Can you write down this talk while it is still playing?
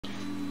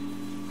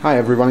Hi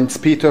everyone, it's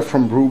Peter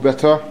from Brew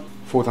Better.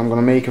 Thought I'm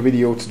gonna make a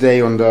video today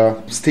on the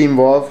steam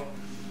valve,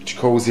 which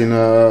goes in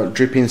a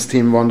dripping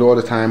steam wand all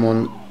the time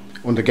on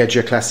the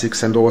Gaggia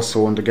Classics and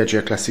also on the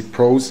Gaggia Classic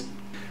Pros.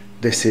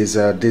 This is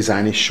a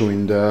design issue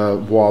in the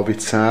valve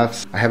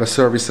itself. I have a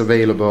service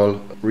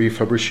available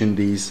refurbishing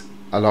these,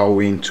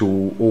 allowing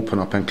to open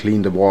up and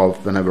clean the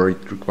valve whenever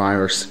it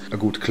requires a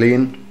good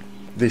clean.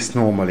 This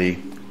normally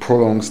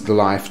prolongs the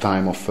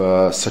lifetime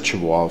of such a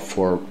valve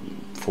for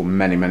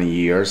many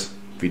years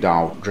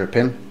without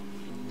dripping.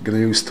 I'm gonna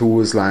use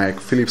tools like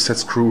Phillips head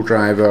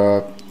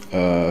screwdriver,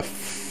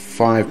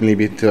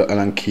 5mm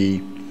Allen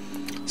key,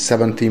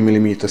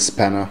 17mm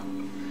spanner,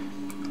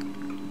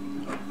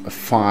 a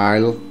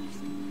file.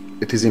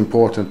 It is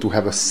important to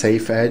have a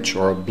safe edge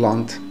or a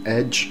blunt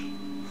edge.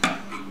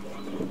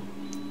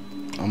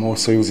 I'm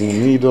also using a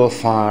needle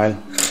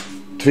file,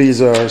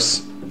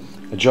 tweezers,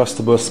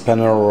 adjustable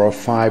spanner or a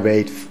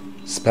 5/8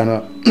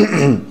 spanner,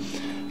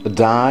 a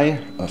die,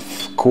 a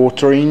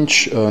 1/4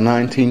 inch,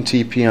 19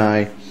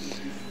 TPI,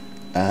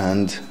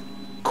 and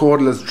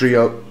cordless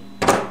drill,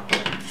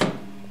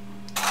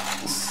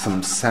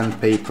 some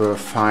sandpaper,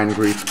 fine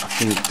grit. I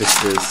think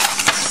this is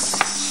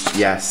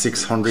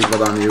 600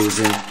 what I'm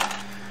using,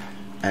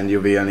 and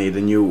you will need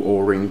a new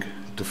O-ring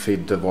to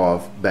fit the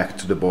valve back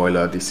to the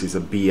boiler. This is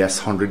a BS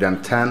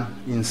 110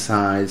 in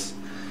size,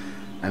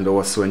 and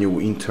also a new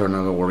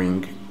internal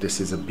O-ring. This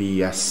is a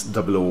BS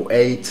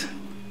 008,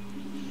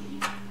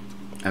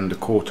 and the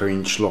 1/4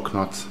 inch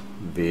Locknut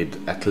with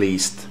at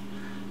least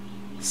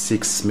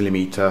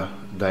 6mm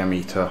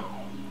diameter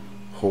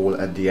hole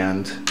at the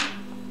end.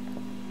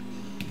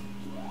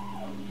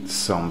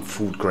 Some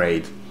food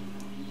grade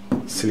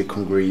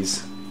silicone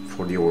grease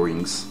for the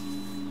O-rings.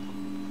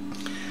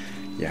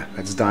 Yeah,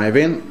 let's dive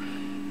in.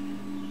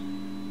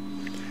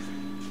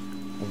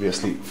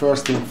 Obviously,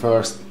 first thing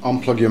first,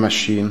 unplug your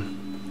machine.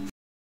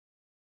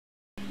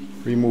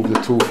 Remove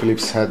the two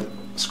Phillips head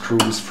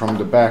screws from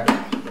the back.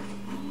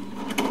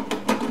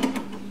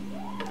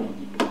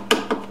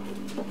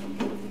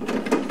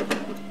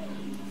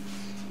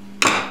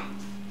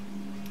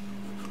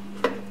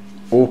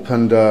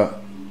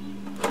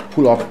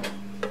 Pull up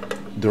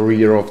the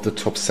rear of the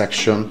top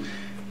section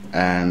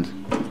and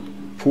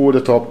pull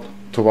the top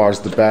towards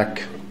the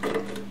back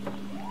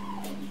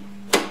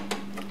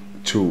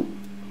to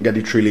get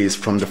it released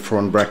from the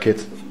front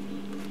bracket.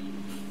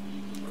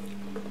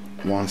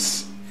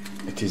 Once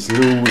it is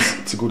loose,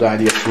 it's a good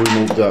idea to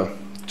remove the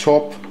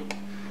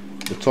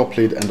top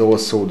lid and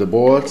also the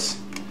bolts.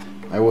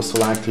 I also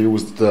like to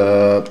use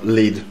the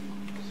lid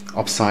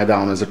upside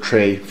down as a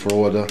tray for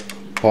all the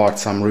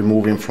parts I'm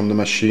removing from the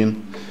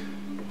machine.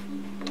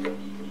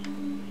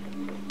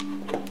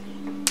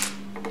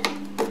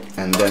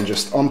 And then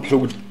just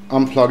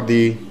unplug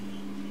the,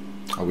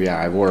 oh yeah,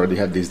 I've already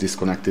had this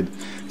disconnected.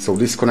 So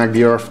disconnect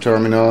the earth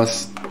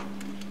terminals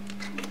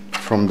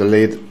from the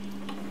lid.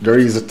 There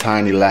is a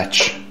tiny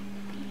latch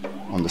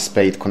on the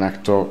spade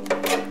connector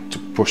to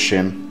push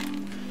in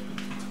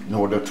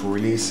order to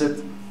release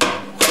it.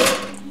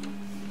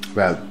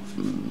 Well,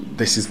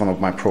 this is one of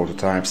my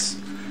prototypes.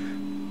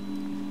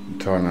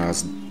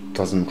 Internals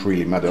doesn't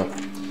really matter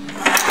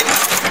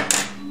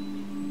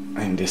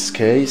in this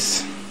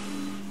case.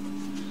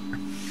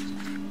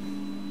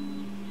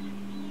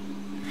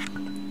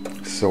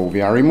 So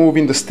we are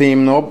removing the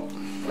steam knob.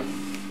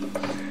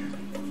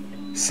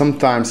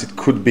 Sometimes it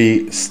could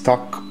be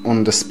stuck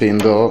on the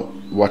spindle.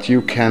 What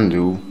you can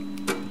do,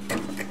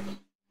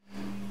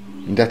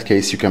 in that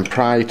case, you can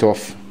pry it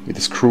off with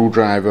a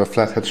screwdriver,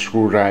 flathead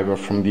screwdriver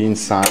from the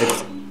inside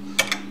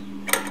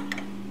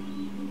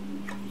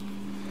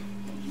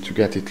to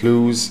get it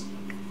loose.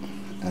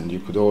 And you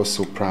could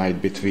also pry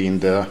it between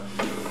the,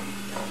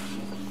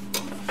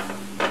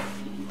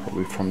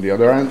 probably from the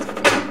other end.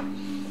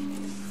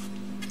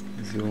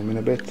 Zoom in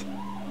a bit.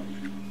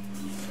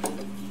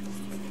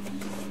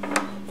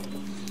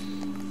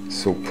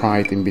 So pry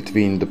it in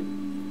between the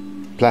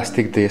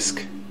plastic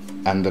disc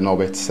and the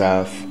knob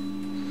itself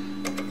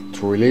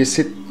to release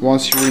it.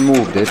 Once you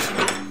removed it,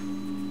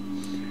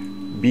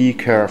 be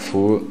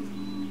careful.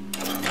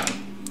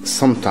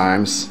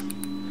 Sometimes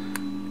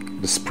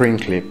the spring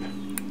clip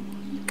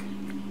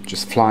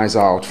just flies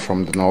out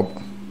from the knob.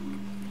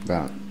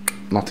 Well,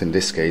 not in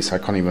this case, I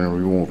can't even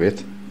remove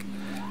it.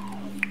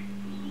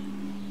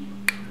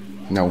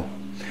 No,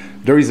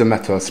 there is a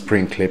metal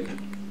spring clip.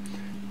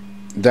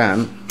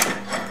 Then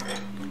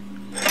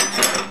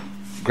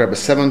grab a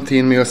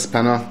 17mm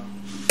spanner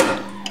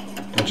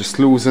and just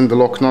loosen the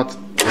lock nut.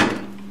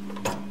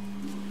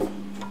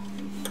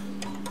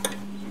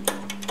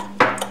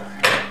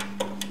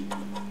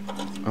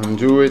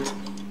 Undo it.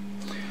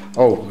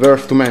 Oh,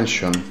 worth to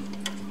mention,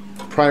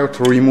 prior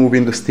to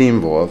removing the steam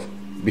valve,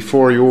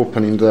 before you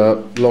open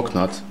the lock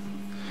nut,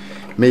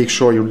 make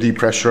sure you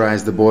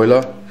depressurize the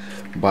boiler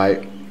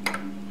by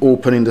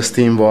opening the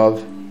steam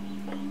valve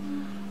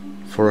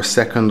for a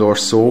second or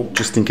so,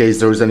 just in case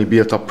there is any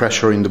built-up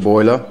pressure in the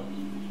boiler.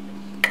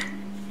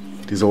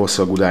 It is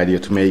also a good idea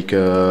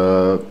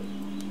to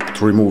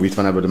remove it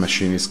whenever the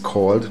machine is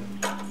cold.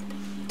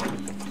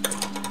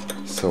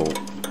 So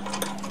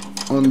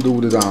undo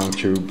the down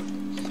tube.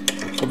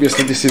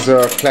 Obviously this is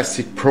a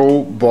Classic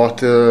Pro, but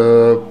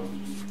the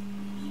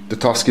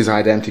task is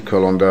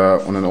identical on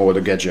an older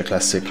Gaggia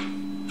Classic.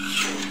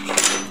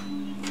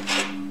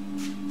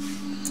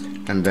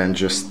 And then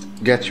just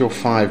get your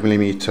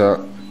 5mm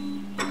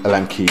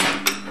Allen key.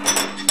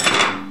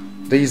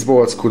 These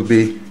bolts could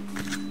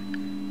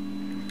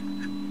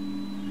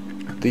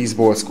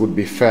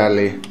be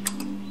fairly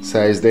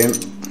sized in,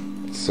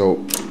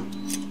 so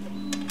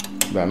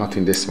well, not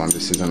in this one,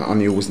 this is an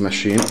unused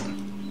machine.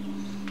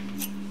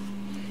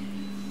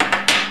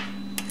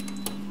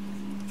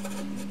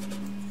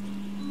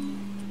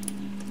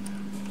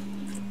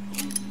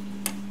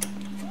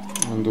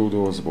 Undo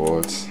those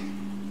bolts.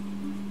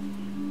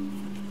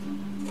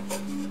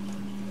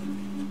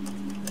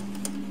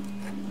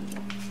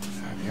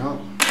 There we are.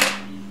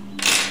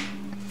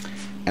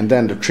 And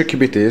then the tricky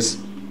bit is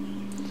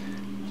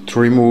to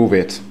remove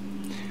it,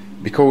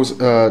 because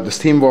the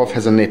steam valve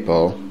has a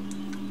nipple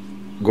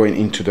going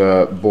into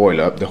the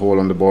boiler, the hole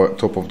on the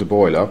top of the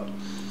boiler,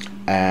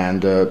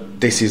 and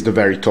this is the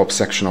very top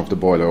section of the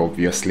boiler,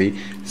 obviously,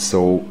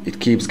 so it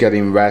keeps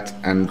getting wet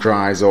and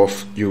dries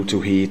off due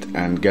to heat,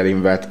 and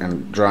getting wet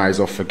and dries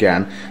off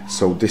again.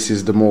 So this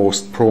is the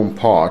most prone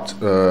part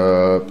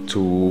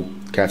to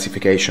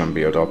calcification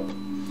build-up,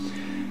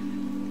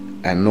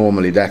 and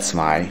normally that's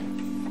why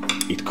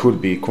it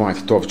could be quite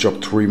a tough job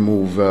to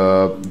remove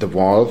the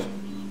valve.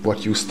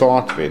 What you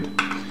start with,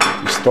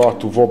 you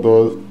start to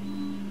wobble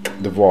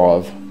the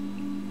valve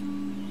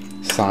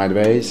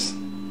sideways,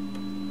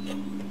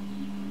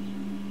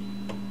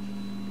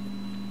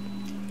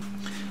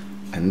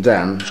 and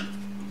then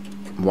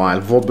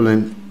while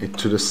wobbling it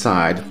to the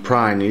side,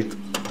 prying it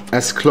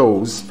as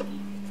close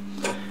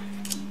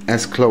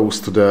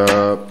to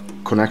the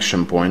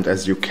connection point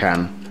as you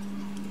can,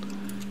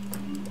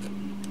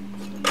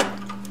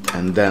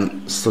 and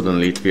then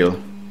suddenly it will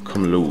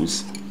come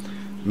loose.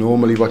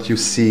 Normally what you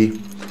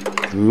see,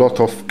 a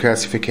lot of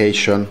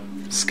calcification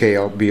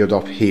scale build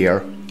up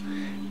here,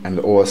 and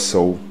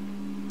also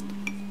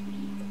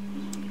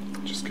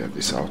just get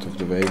this out of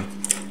the way,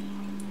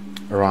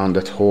 around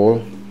that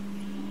hole.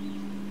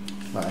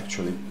 But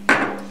actually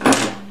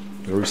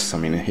there is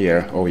some in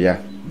here. Oh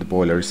yeah, the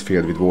boiler is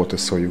filled with water,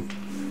 so you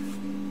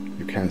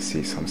can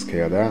see some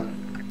scale there.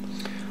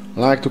 I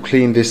like to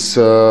clean this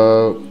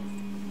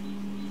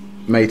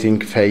mating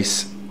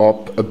face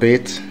up a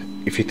bit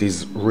if it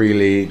is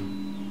really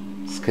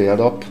scaled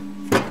up,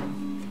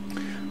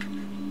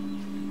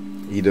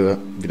 either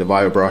with a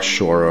wire brush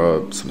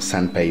or some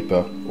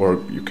sandpaper, or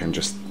you can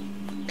just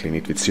clean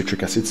it with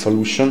citric acid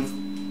solution.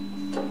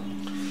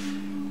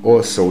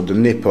 Also the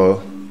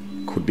nipple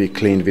could be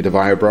cleaned with a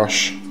wire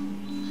brush.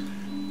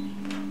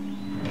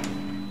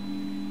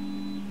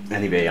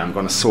 Anyway, I'm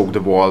gonna soak the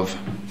valve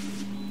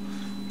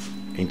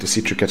into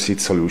citric acid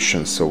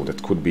solution, so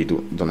that could be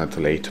done at a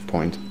later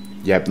point.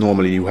 Yeah,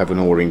 normally you have an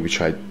O-ring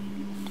which I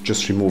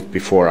just removed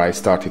before I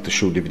started to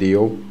shoot the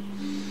video.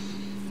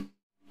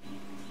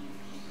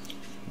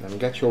 Then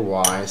get your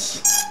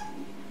vise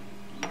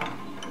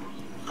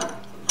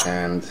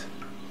and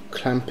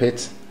clamp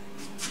it.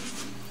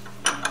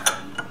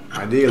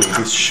 Ideally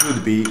this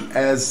should be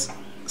as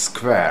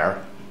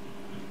square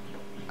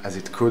as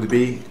it could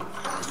be.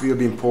 It will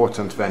be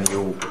important when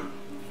you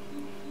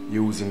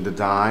using the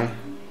die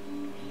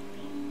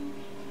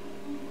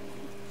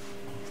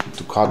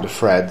to cut the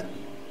thread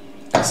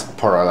as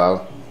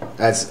parallel,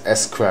 as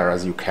square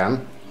as you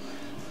can.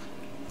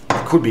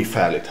 It could be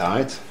fairly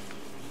tight.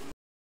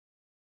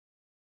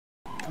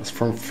 As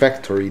from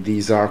factory,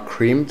 these are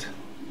crimped,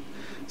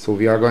 so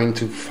we are going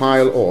to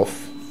file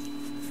off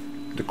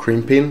the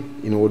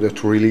crimping in order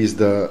to release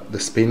the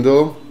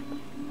spindle.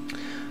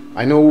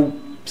 I know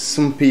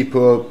some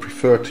people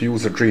prefer to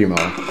use a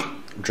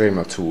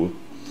Dremel tool.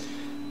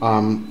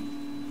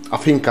 I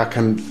think I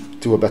can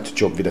do a better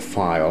job with a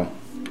file.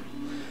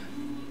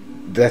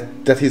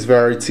 That is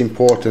where it's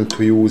important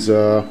to use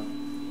a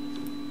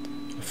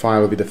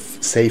file with a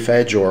safe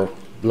edge or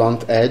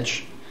blunt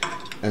edge.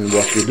 And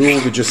what we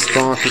do, we just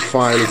start to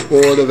file it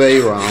all the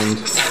way around.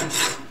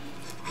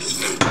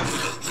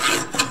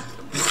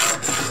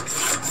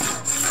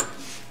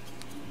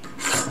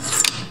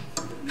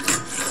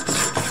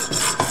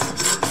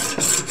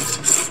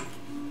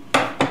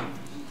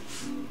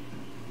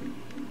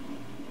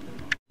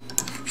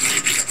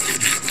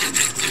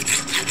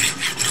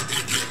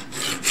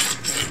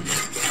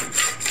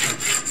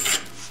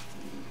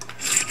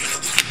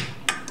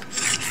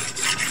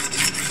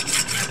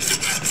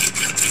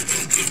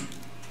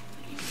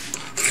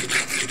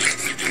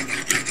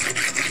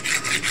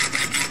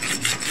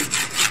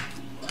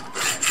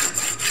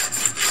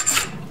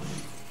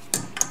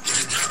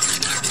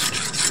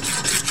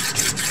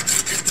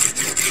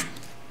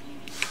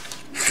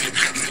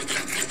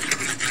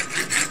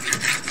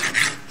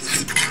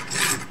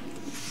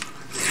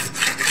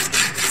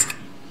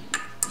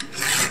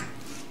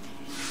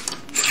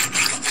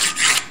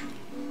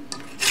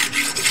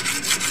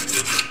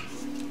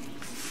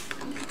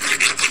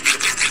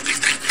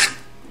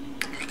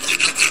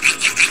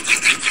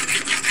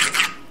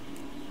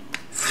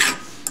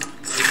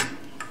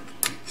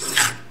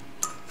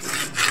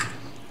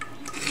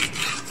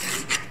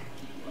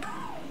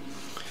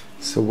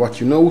 So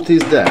what you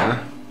notice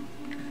there,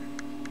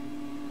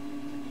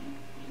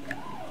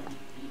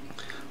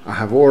 I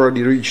have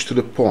already reached to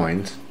the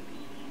point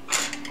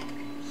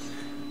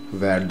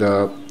where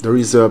there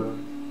is a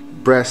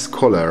brass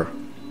collar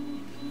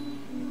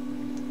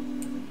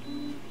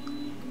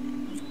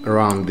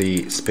around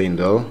the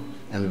spindle,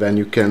 and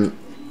when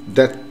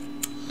that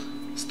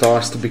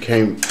starts to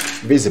become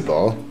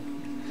visible,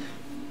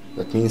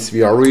 that means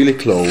we are really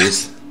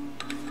close.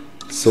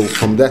 So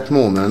from that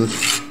moment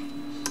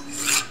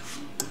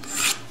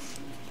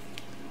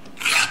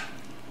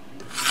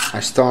I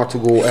start to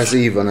go as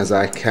even as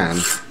I can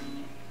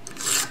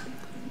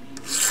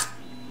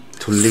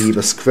to leave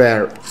a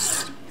square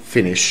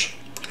finish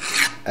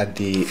at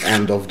the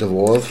end of the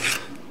valve,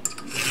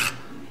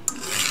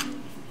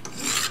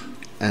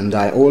 and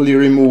I only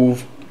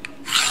remove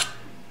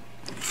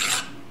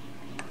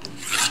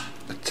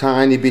a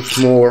tiny bit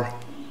more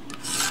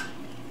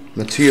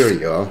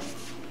material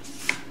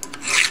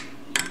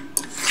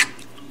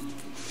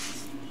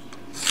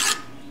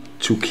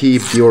to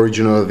keep the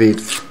original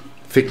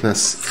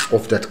thickness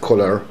of that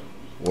collar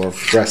or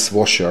brass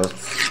washer,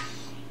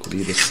 could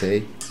either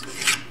say.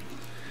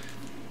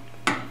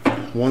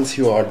 Once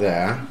you are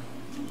there,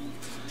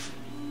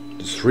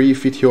 just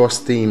refit your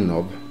steam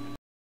knob.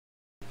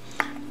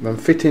 When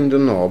fitting the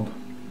knob,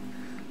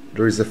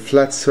 there is a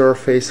flat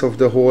surface of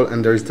the hole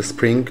and there is the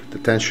spring, the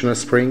tensioner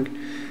spring.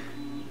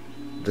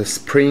 The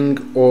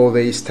spring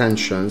always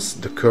tensions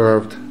the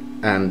curved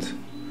end,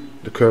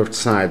 the curved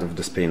side of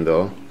the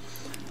spindle.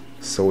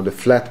 So the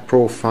flat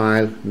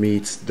profile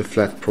meets the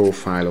flat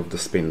profile of the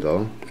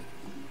spindle.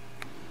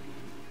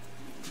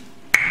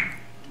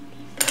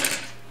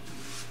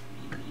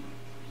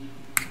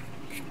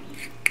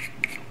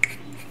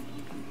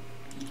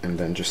 And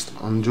then just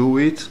undo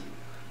it.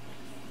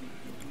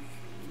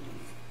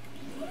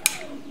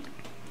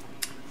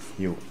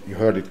 You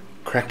heard it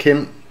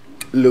cracking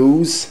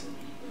loose.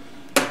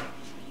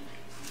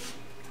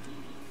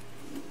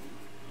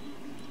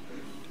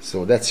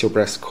 So that's your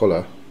brass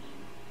collar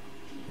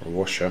or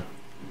washer.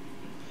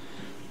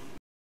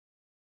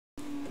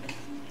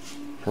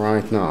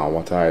 Right now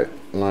what I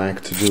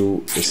like to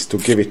do is to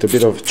give it a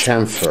bit of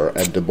chamfer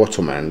at the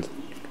bottom end.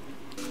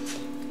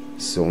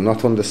 So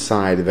not on the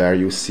side where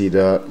you see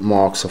the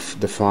marks of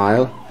the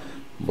file,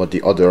 but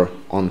the other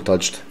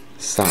untouched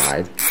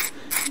side.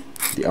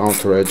 The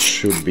outer edge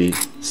should be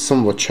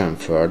somewhat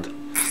chamfered.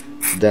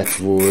 That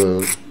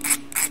will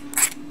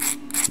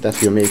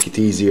make it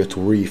easier to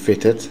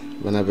refit it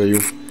whenever you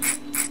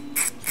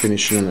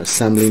finish and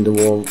assembling the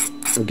wall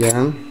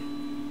again.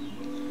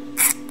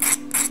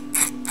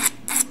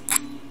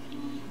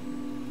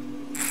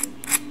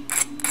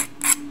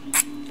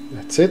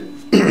 That's it.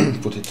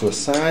 Put it to a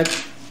side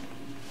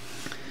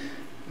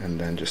and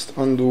then just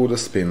undo the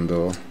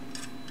spindle.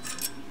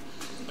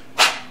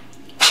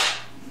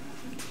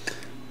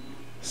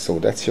 So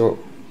that's your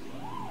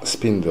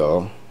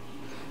spindle.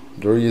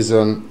 There is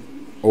an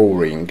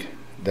O-ring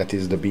that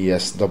is the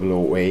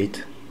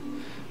BS008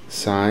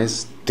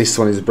 size. This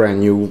one is brand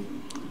new,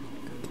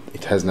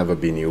 it has never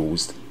been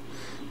used.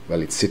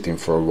 Well, it's sitting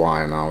for a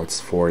while now, it's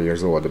 4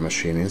 years old, the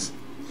machine is.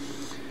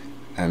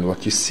 And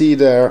what you see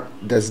there,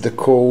 that's the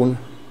cone,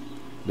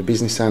 the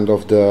business end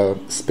of the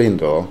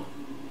spindle,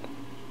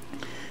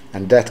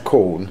 and that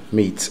cone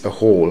meets a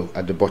hole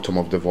at the bottom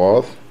of the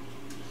valve,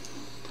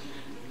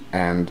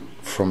 and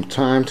from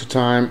time to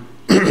time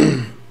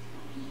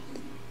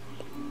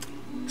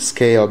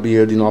scale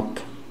building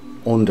up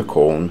on the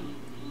cone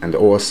and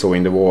also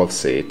in the valve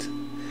seat.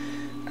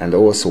 And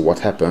also what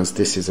happens,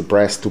 this is a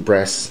brass to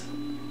brass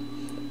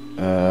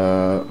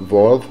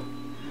valve,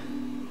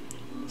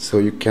 so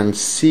you can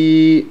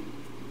see,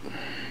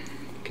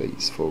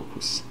 please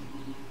focus,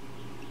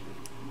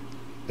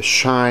 a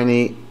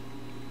shiny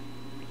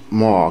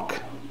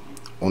mark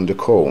on the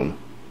cone.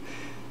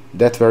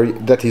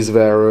 That is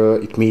where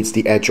it meets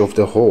the edge of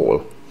the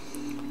hole,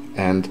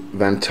 and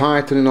when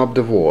tightening up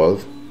the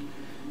valve,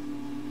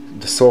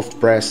 the soft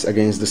brass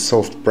against the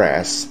soft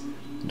brass,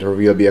 there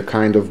will be a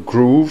kind of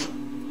groove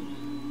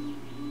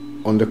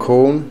on the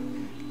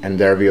cone, and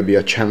there will be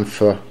a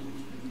chamfer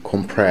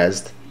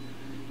compressed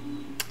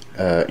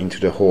into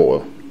the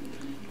hole.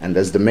 And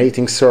as the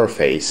mating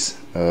surface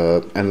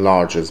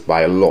enlarges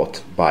by a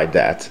lot by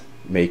that,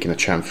 making a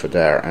chamfer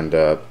there and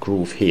a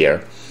groove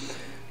here,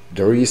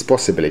 there is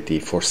possibility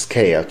for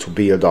scale to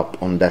build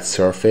up on that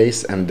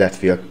surface, and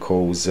that will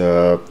cause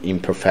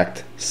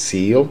imperfect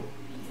seal.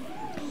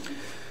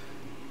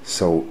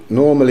 So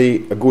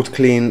normally a good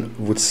clean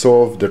would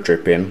solve the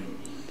dripping,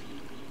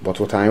 but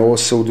what I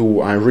also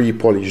do, I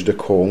re-polish the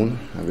cone.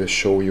 I will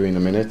show you in a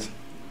minute.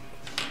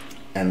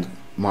 And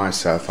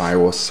myself, I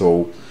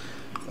also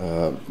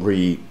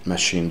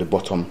re-machine the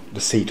bottom,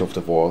 the seat of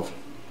the valve.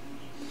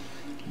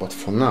 But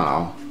for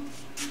now,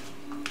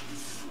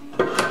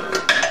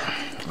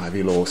 I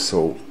will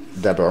also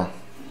dabber,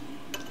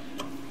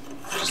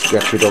 just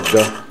get rid of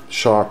the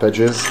sharp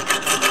edges.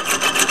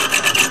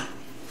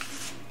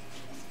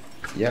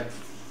 Yep.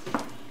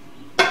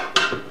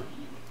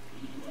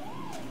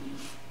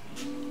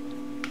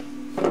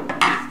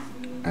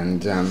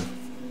 and then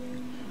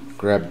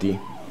grab the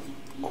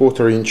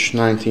 1/4 inch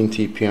 19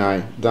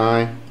 TPI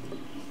die,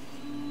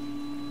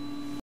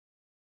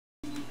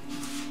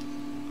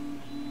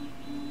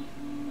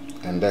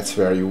 and that's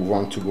where you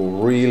want to go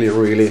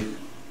really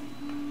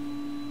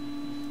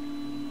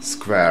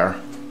square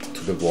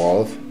to the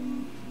valve.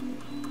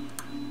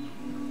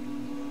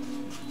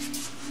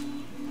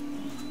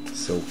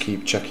 So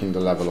keep checking the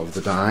level of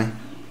the die.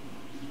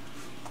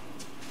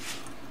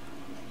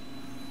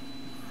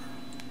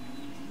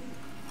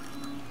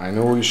 I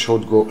know you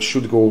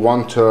should go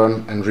 1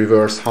 turn and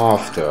reverse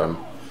half turn,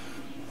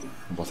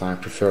 but I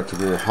prefer to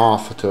go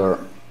half a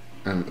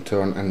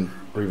turn and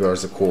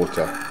reverse a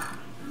 1/4.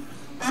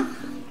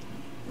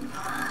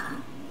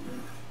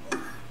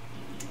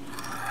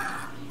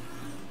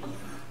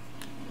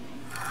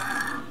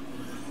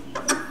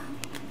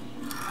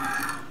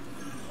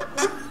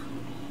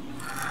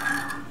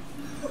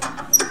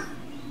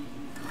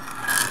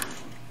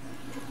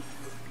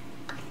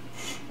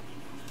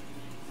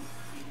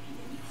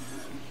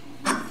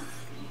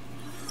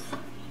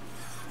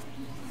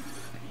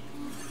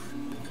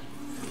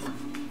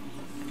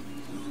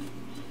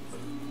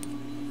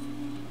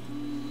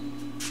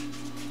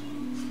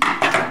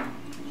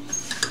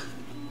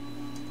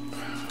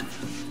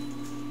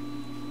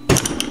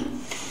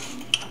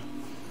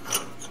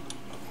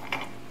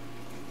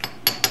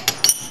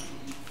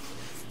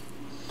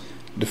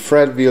 The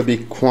thread will be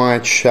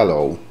quite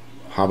shallow,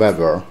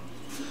 however,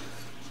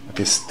 it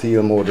is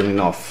still more than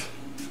enough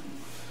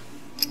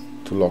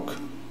to lock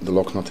the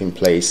lock nut in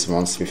place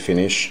once we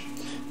finish.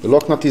 The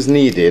lock nut is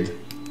needed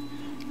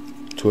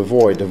to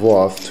avoid the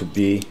valve to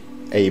be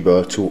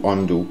able to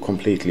undo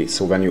completely.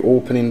 So when you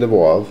open in the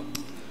valve,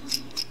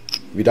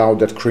 without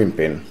that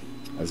crimping,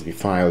 as we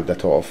filed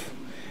that off,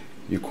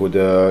 you could,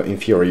 in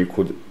theory, you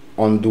could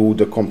undo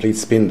the complete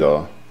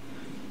spindle.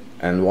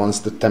 And once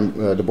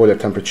the boiler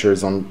temperature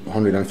is on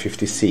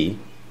 150 C,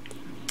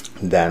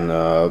 then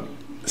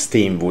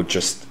steam would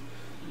just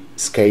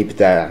escape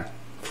there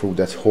through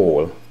that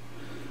hole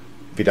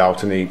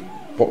without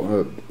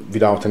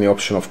any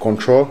option of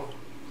control.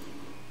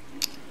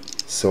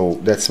 So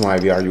that's why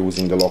we are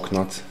using the lock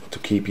nut, to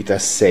keep it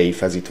as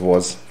safe as it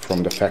was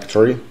from the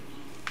factory.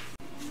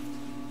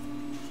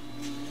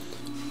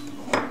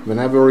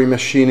 Whenever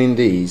remachining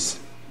these,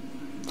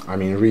 I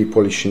mean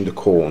repolishing the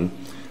cone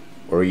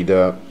or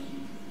either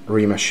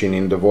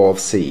remachining the valve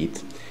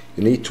seat,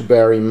 you need to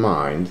bear in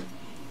mind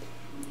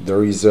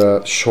there is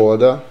a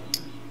shoulder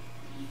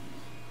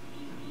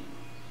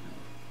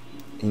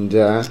in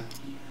there,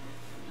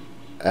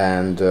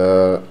 and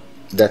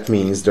that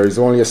means there is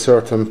only a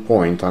certain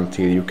point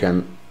until you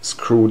can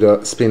screw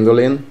the spindle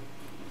in.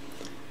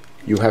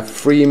 You have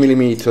 3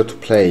 mm to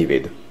play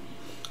with,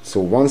 so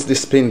once the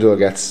spindle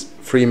gets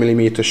 3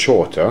 mm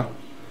shorter,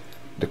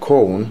 the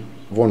cone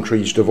won't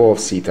reach the valve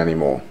seat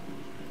anymore.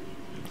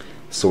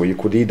 So you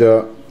could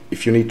either,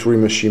 if you need to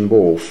remachine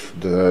both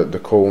the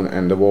cone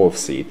and the valve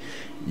seat,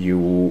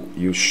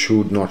 you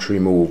should not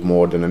remove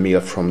more than 1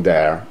 mm from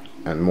there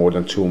and more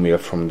than 2 mm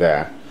from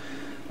there.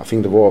 I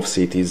think the valve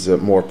seat is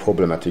more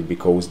problematic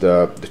because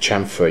the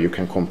chamfer you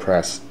can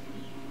compress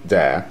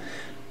there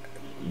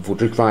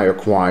would require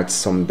quite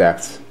some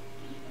depth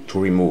to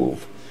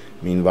remove.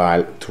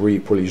 Meanwhile, to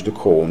repolish the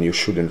cone, you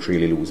shouldn't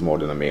really lose more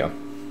than 1 mm.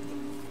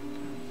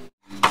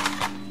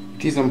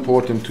 It is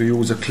important to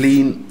use a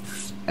clean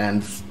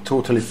and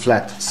totally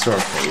flat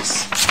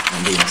surface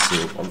on the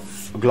insert.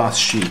 A glass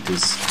sheet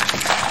is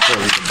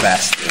probably the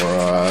best, or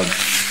a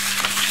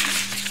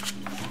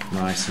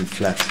nice and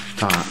flat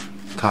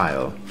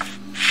tile.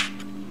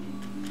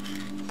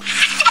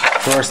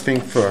 First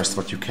thing first,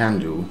 what you can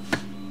do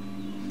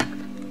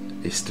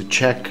is to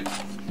check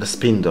the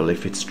spindle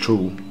if it's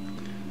true.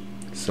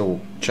 So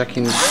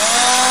checking the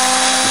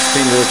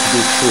spindle to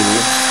be true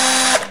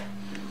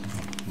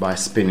by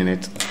spinning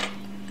it,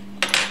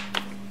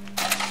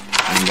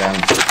 and then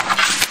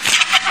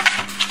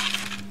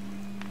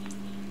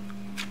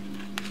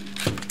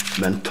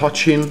when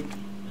touching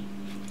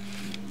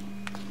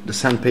the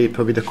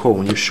sandpaper with the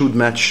cone, you should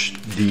match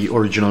the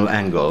original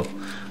angle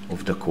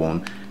of the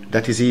cone.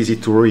 That is easy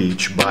to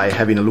reach by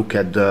having a look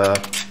at the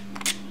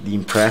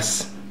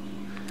impress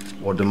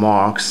or the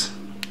marks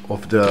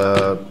of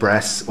the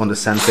press on the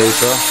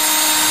sandpaper.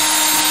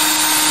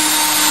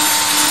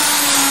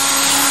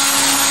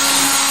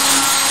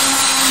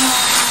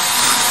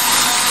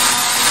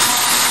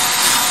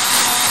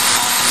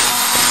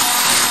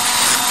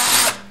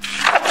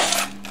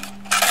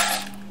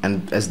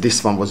 And as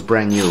this one was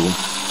brand new,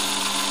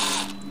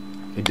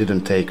 it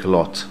didn't take a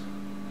lot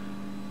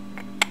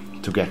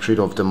to get rid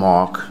of the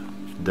mark,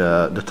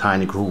 the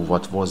tiny groove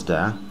what was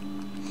there.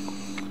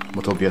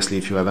 But obviously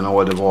if you have an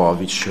older valve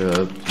which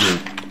you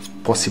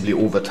possibly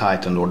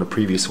over-tightened, or the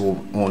previous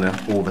owner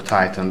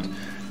over-tightened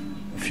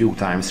a few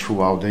times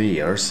throughout the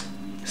years,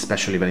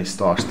 especially when it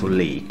starts to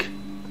leak,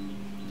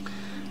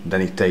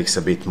 then it takes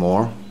a bit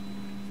more.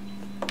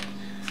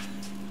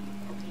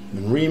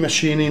 When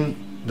remachining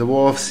the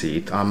valve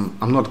seat, I'm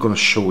not going to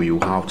show you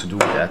how to do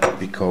that,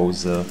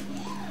 because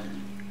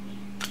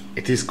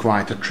it is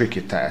quite a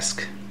tricky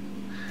task,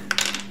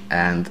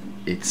 and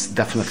it's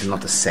definitely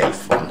not a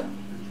safe one.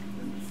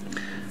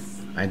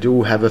 I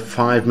do have a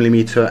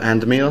 5mm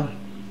end mill,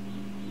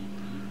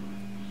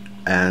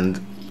 and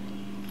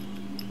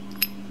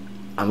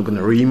I'm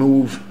gonna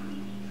remove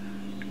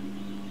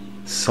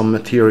some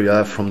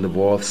material from the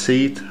valve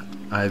seat.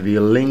 I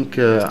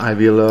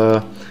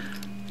will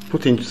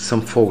put in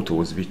some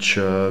photos which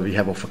we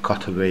have of a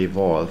cutaway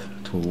valve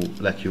to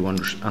let you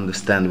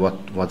understand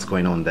what's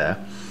going on there.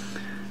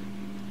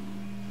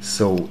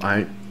 So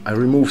I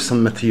remove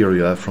some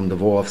material from the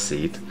valve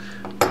seat,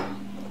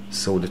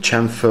 so the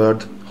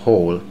chamfered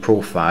hole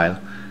profile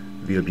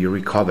will be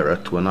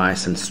recovered to a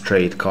nice and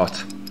straight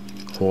cut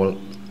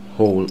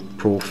hole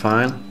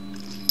profile.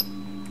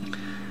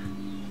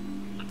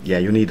 Yeah,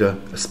 you need a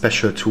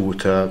special tool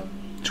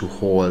to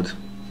hold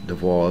the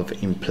valve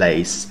in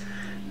place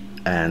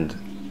and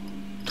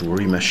to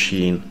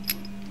remachine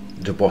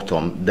the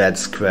bottom dead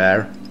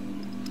square,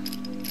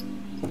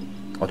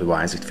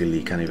 otherwise it will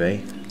leak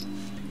anyway.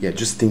 Yeah,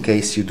 just in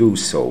case you do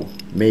so,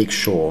 make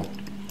sure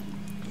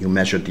you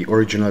measure the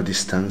original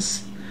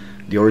distance,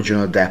 the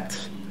original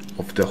depth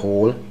of the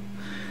hole,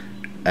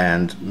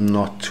 and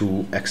not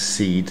to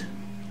exceed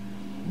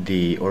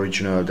the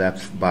original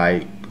depth by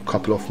a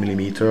couple of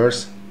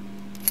millimeters.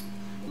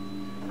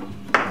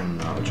 And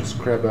now just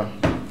grab a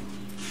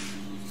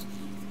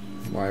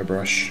wire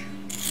brush,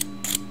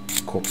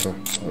 copper,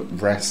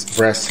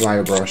 brass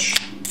wire brush,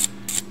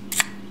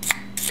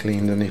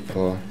 clean the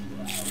nipple.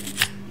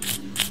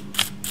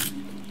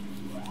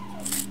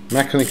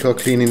 Mechanical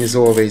cleaning is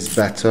always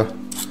better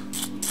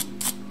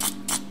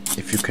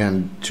if you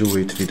can do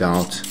it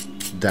without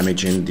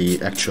damaging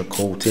the actual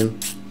coating.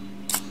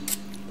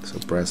 So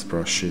brass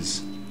brush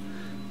is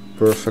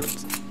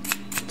perfect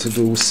to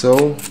do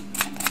so.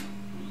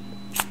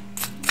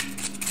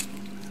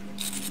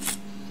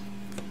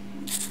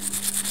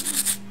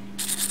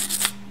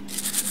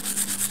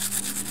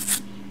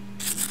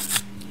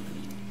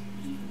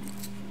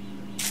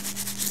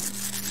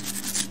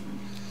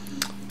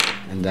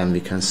 And then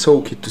we can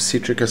soak it to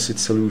citric acid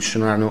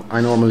solution.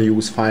 I normally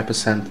use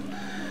 5%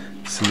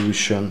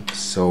 solution,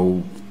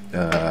 so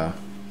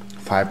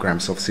 5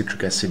 grams of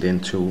citric acid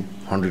into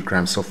 100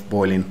 grams of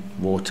boiling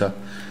water.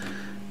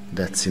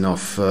 That's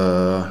enough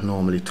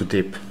normally to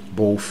dip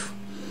both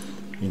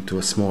into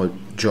a small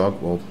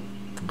jug or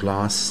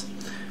glass.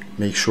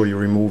 Make sure you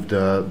remove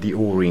the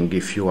O-ring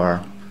if you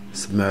are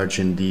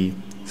submerging the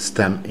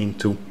stem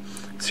into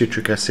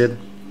citric acid,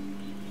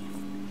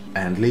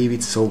 and leave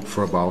it soak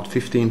for about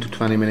 15 to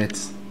 20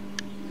 minutes.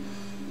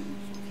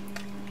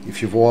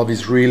 If your valve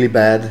is really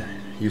bad,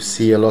 you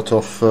see a lot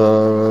of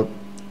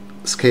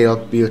scale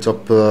built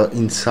up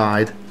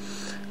inside,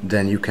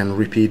 then you can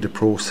repeat the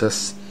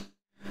process.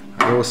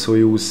 I also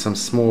use some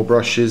small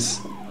brushes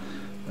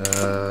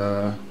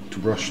to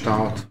brush it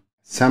out.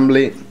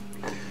 Assembly.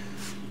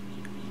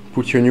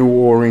 Put your new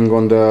O-ring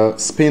on the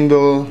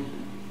spindle,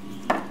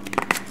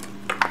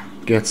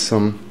 get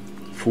some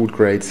food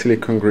grade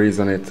silicone grease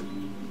on it.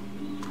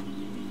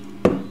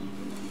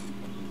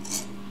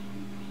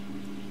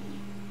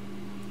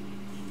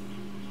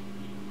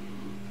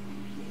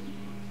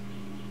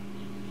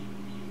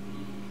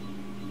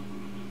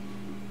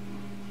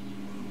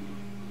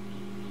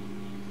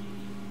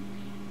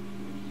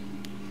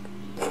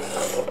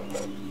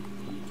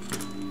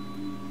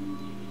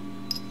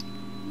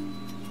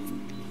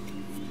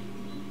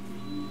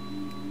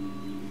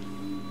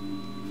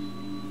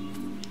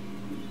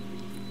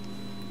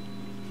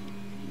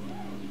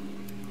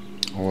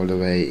 All the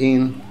way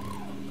in.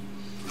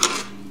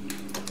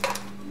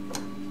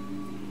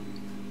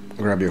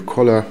 Grab your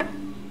collar.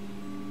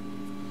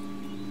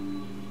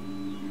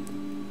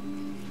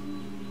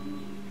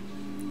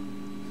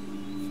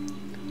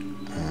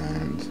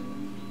 And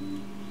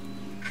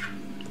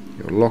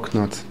your lock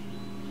nut.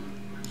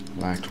 I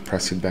like to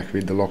press it back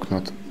with the lock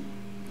nut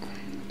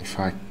if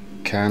I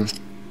can.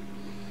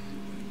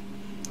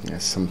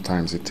 Yes,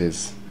 sometimes it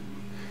is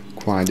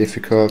quite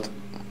difficult.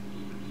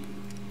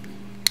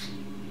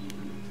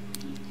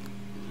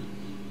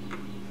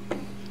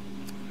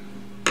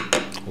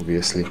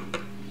 Obviously,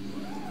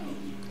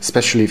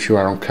 especially if you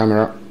are on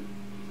camera.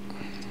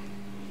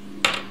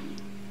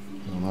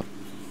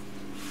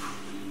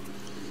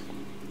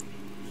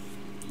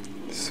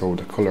 So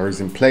the color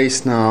is in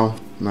place now,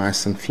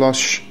 nice and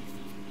flush.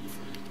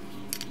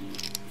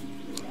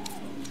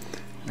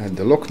 Add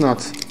the lock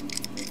nut.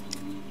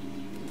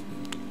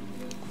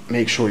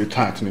 Make sure you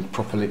tighten it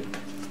properly.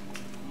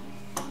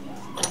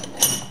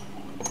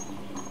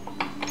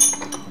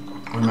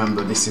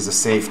 Remember, this is a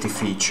safety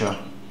feature.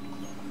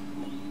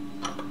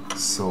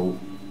 So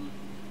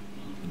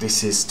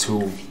this is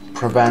to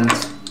prevent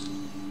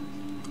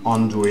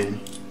undoing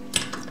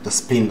the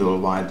spindle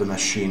while the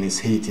machine is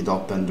heated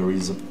up and there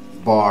is a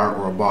bar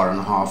or a bar and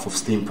a half of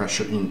steam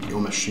pressure in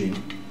your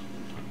machine.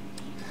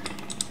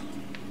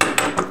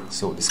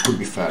 So this could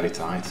be fairly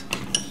tight.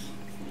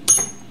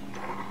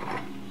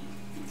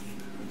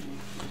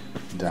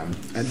 Then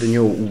add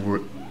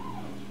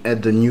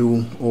the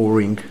new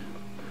O-ring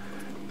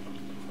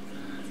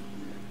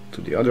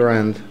to the other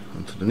end,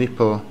 onto the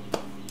nipple,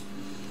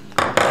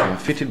 and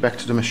fit it back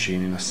to the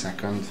machine in a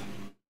second.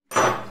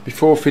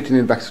 Before fitting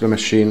it back to the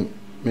machine,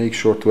 make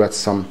sure to add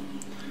some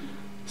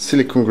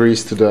silicone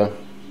grease to the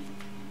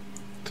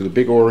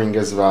big O-ring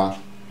as well.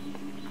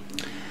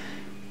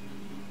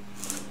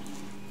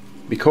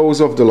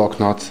 Because of the lock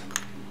nut,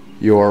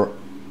 your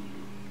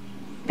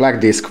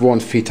black disc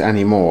won't fit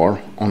anymore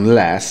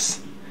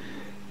unless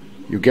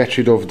you get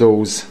rid of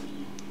those.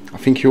 I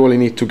think you only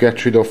need to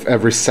get rid of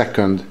every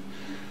second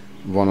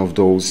one of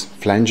those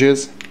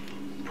flanges,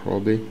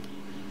 probably,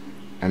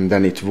 and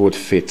then it would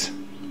fit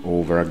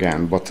over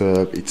again, but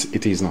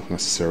it is not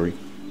necessary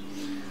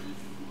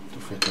to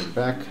fit it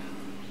back.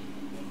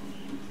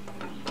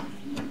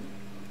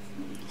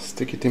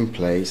 Stick it in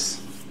place.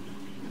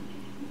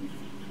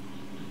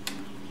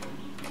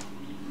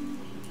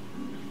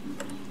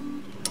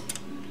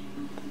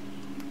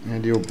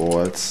 Add your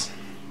bolts.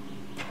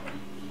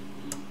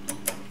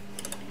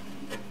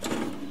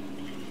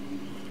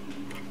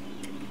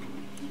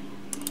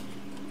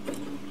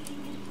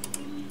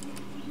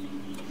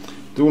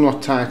 Do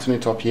not tighten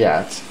it up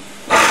yet.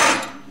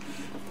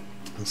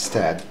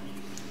 Instead,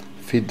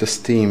 fit the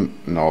steam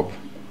knob.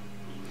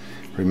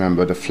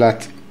 Remember, the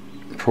flat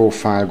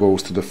profile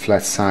goes to the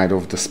flat side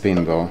of the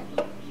spindle.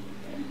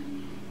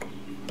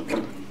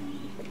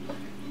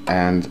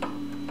 And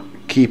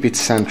keep it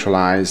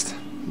centralized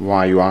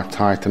while you are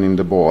tightening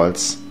the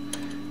bolts.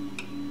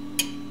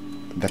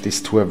 That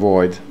is to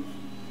avoid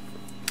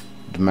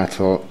the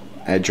metal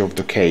edge of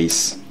the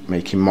case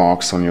making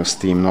marks on your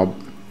steam knob.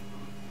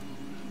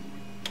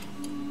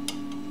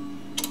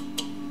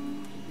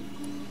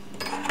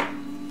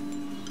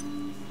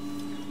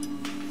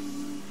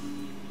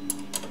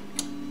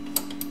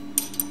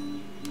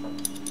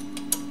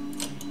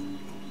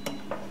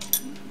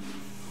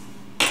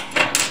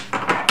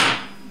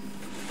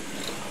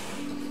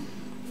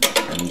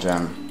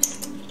 Then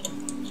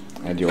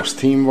add your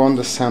steam wand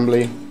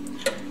assembly.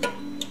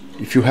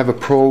 If you have a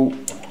Pro,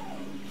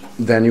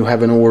 then you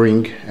have an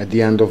O-ring at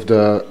the end of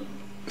the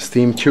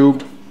steam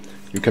tube.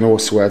 You can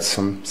also add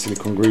some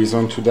silicone grease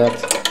onto that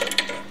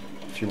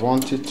if you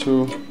wanted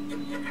to.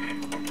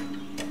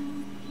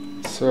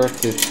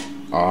 Insert it.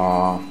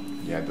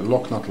 Yeah, the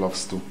Locknut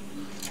loves to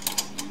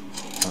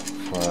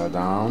further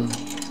down.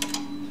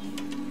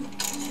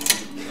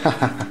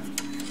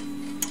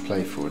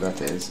 Playful, that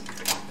is.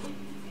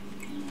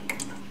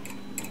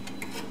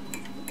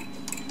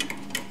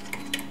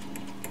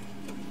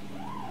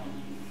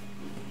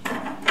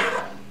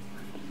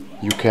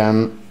 You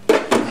can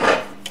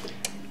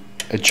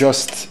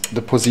adjust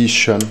the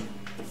position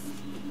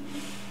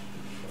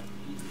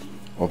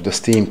of the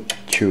steam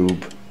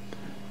tube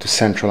to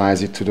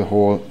centralize it to the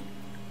hole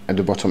at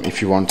the bottom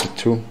if you wanted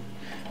to,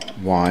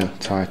 while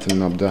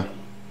tightening up the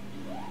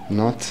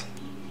nut.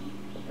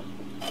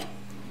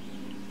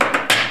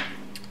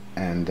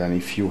 And then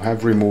if you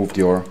have removed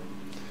your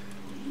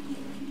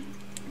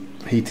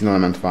heating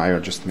element wire,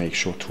 just make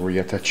sure to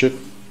reattach it.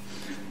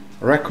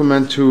 I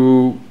recommend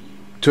to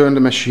turn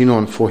the machine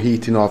on for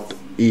heating up,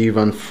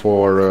 even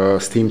for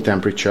steam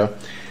temperature.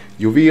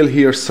 You will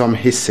hear some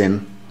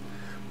hissing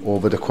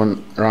over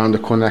around the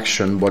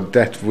connection, but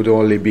that would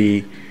only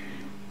be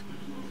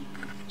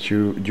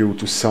due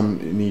to some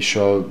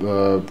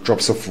initial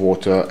drops of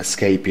water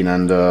escaping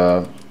and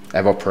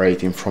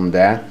evaporating from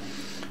there.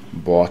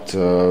 But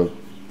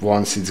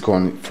once it's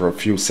gone for a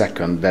few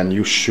seconds, then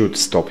you should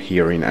stop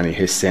hearing any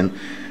hissing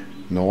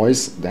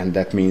noise. Then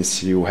that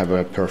means you have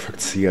a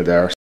perfect seal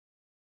there.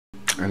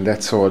 And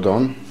that's all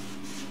done.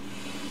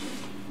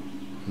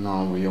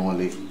 Now we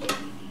only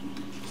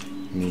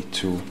need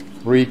to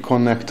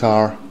reconnect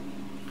our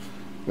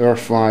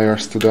earth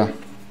wires to the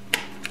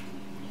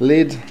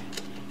lid.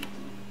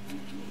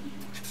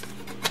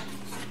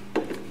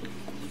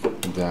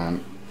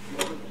 Then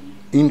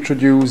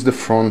introduce the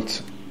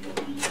front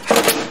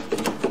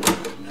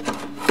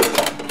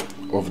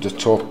of the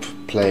top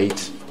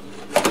plate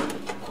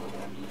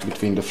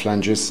between the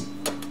flanges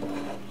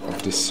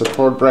of this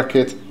support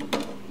bracket.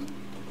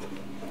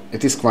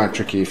 It is quite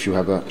tricky if you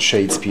have a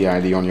Shades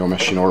PID on your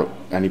machine, or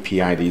any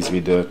PIDs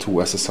with two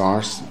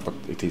SSRs, but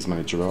it is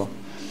manageable.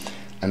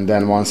 And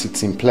then once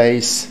it's in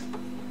place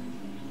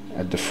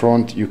at the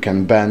front, you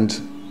can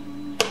bend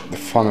the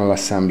funnel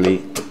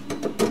assembly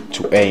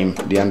to aim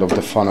the end of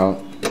the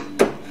funnel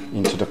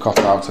into the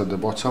cutout at the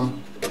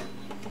bottom,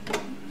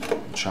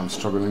 which I'm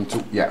struggling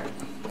to, yeah,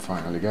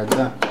 finally get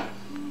that.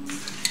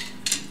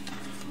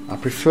 I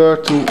prefer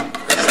to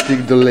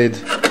stick the lid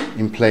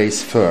in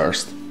place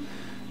first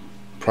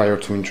prior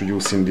to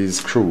introducing these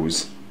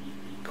screws,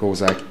 because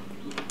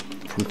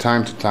from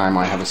time to time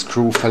I have a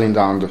screw falling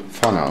down the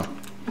funnel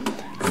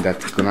and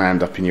that's gonna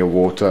end up in your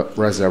water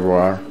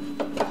reservoir.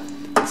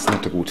 It's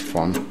not a good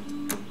fun.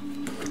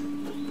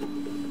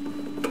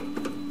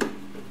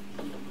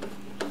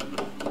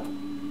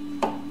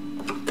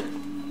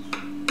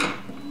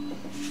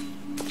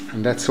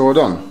 And that's all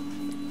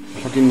done.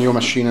 Plug in your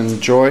machine and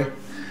enjoy.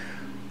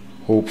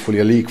 Hopefully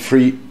a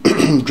leak-free,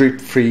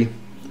 drip-free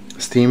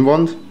steam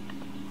wand.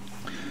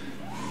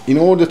 In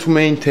order to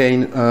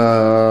maintain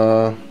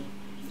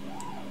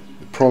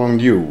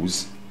prolonged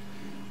use,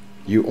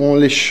 you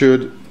only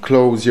should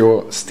close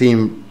your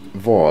steam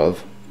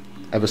valve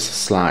ever so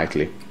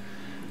slightly.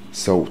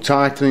 So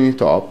tightening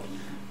it up,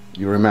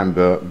 you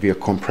remember we'll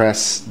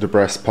compress the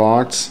breast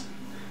parts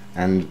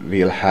and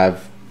we'll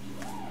have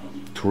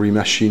to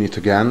remachine it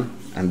again,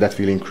 and that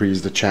will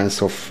increase the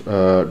chance of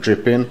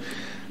dripping.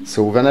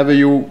 So whenever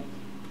you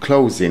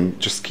closing,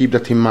 just keep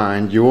that in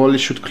mind. You only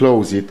should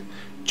close it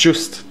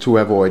just to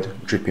avoid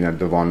dripping at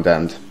the one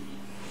end.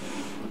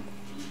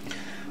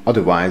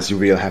 Otherwise you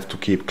will have to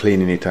keep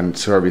cleaning it and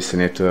servicing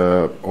it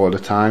all the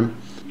time.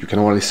 You can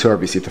only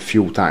service it a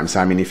few times.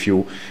 I mean, if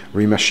you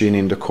remachine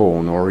in the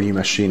cone or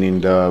remachine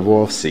in the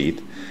valve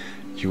seat,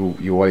 you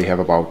only have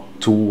about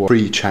 2 or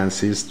 3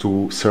 chances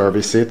to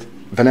service it.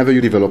 Whenever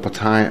you develop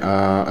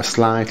a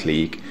slight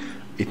leak,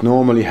 it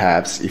normally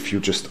happens if you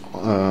just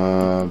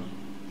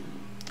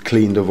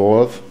clean the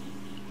valve